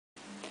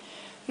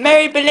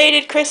Merry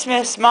belated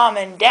Christmas, Mom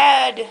and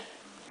Dad.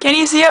 Can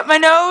you see up my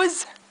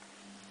nose?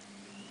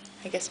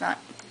 I guess not.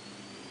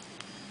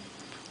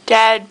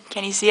 Dad,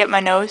 can you see up my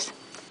nose?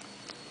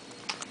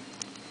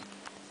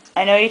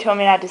 I know you told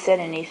me not to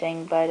send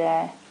anything, but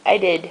I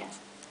did.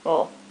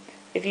 Well,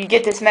 if you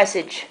get this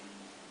message,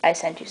 I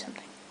sent you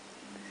something.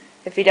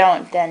 If you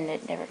don't, then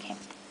it never came.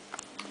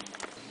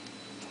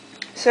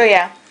 So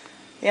yeah,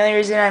 the only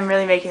reason I'm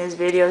really making this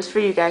video is for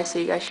you guys, so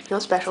you guys should feel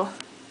special.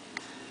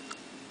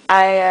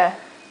 I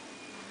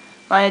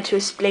wanted to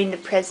explain the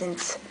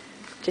presents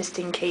just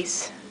in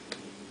case,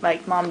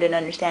 like, Mom didn't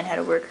understand how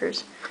to work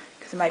hers,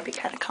 because it might be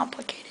kind of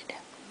complicated.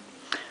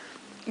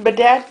 But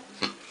Dad,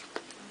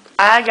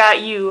 I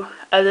got you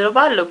a little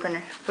bottle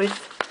opener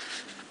with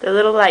the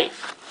little light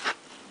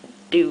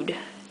dude.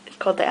 It's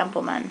called the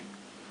Ampleman.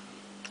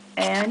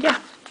 And yeah,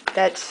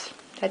 that's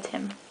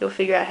him. You'll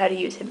figure out how to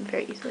use him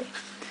very easily.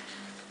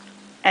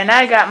 And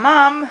I got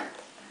Mom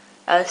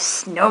a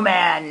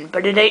snowman,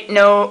 but it ain't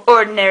no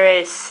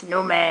ordinary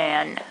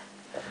snowman.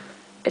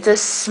 It's a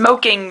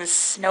smoking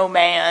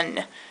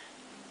snowman.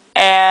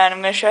 And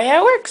I'm going to show you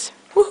how it works.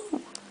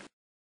 Woohoo!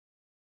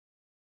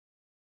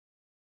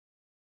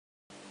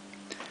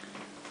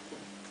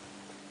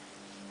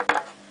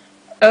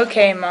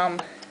 Okay, Mom.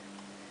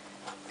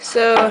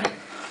 So,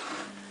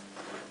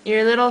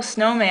 your little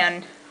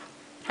snowman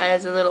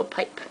has a little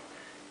pipe.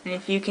 And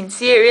if you can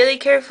see it really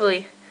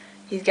carefully,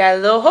 he's got a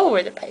little hole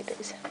where the pipe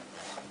is.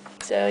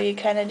 So you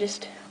kind of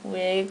just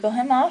wiggle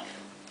him off.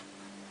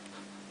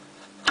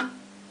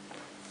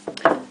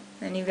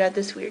 Then you've got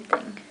this weird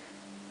thing.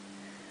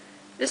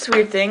 This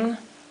weird thing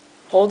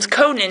holds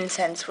cone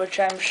incense, which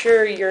I'm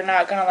sure you're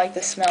not going to like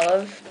the smell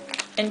of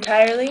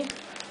entirely.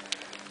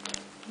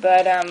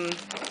 But,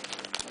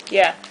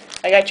 yeah,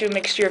 I got you a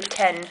mixture of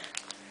 10.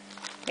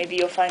 Maybe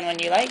you'll find one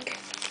you like.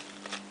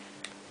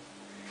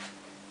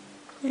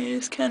 You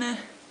just kind of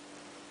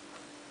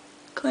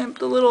clamp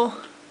the little,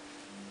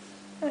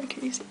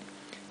 can you see?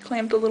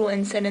 Clamp the little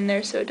incense in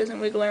there so it doesn't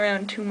wiggle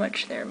around too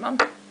much there, Mom.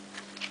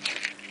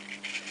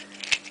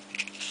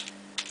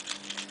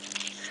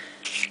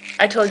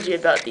 I told you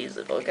about these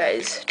little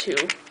guys too,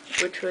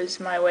 which was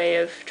my way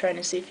of trying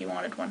to see if you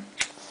wanted one.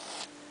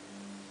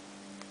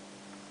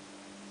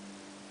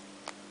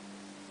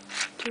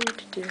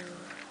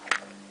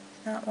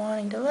 Not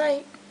wanting to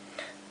light.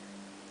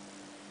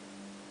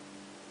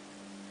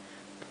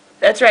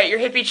 That's right, your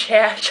hippie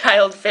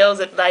child fails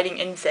at lighting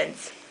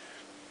incense.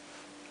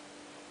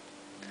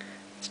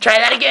 Let's try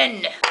that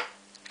again.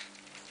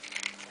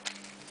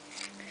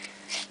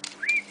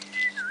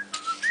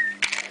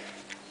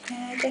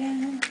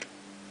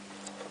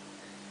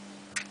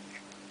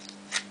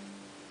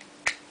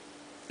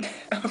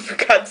 Oh,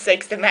 for God's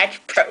sakes, the match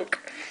broke.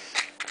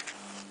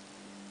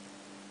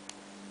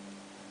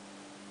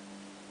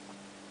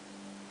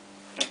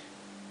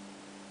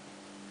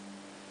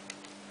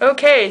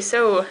 Okay,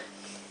 so...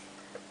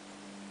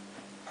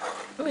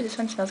 Ooh, this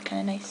one smells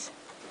kind of nice.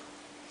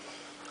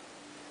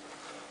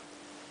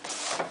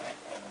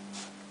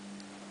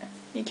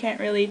 You can't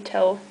really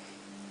tell.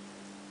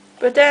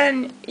 But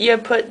then you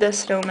put the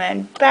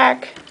snowman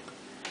back.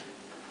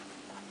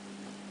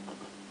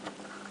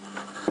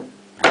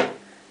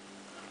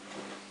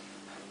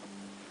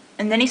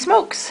 And then he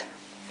smokes.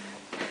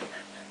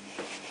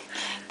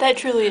 That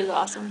truly is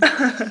awesome.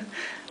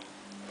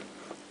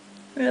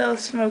 Little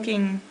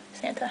smoking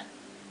Santa.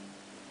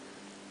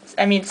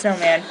 I mean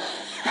snowman.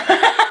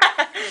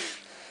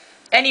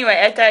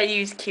 Anyway, I thought he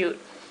was cute.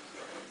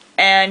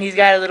 And he's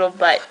got a little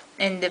butt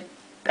in the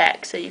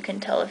back so you can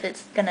tell if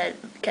it's gonna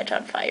catch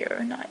on fire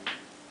or not.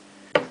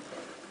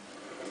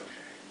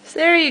 So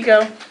there you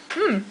go.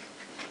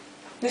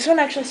 This one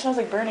actually smells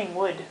like burning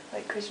wood,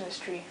 like Christmas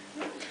tree.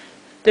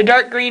 The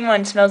dark green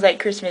one smells like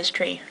Christmas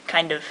tree,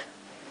 kind of.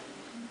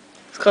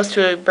 It's close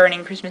to a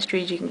burning Christmas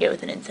tree as you can get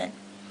with an incense.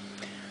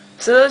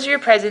 So those are your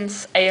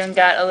presents. I even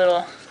got a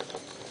little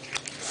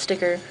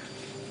sticker.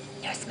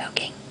 No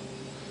smoking.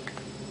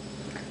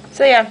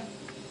 So yeah.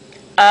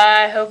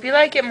 I hope you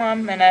like it,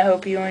 Mom, and I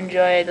hope you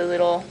enjoy the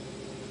little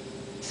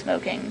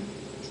smoking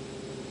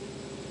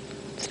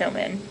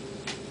snowman.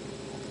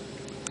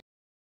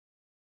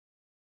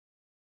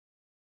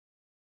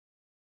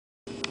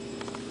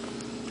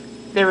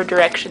 There were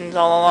directions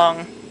all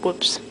along.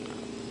 Whoops.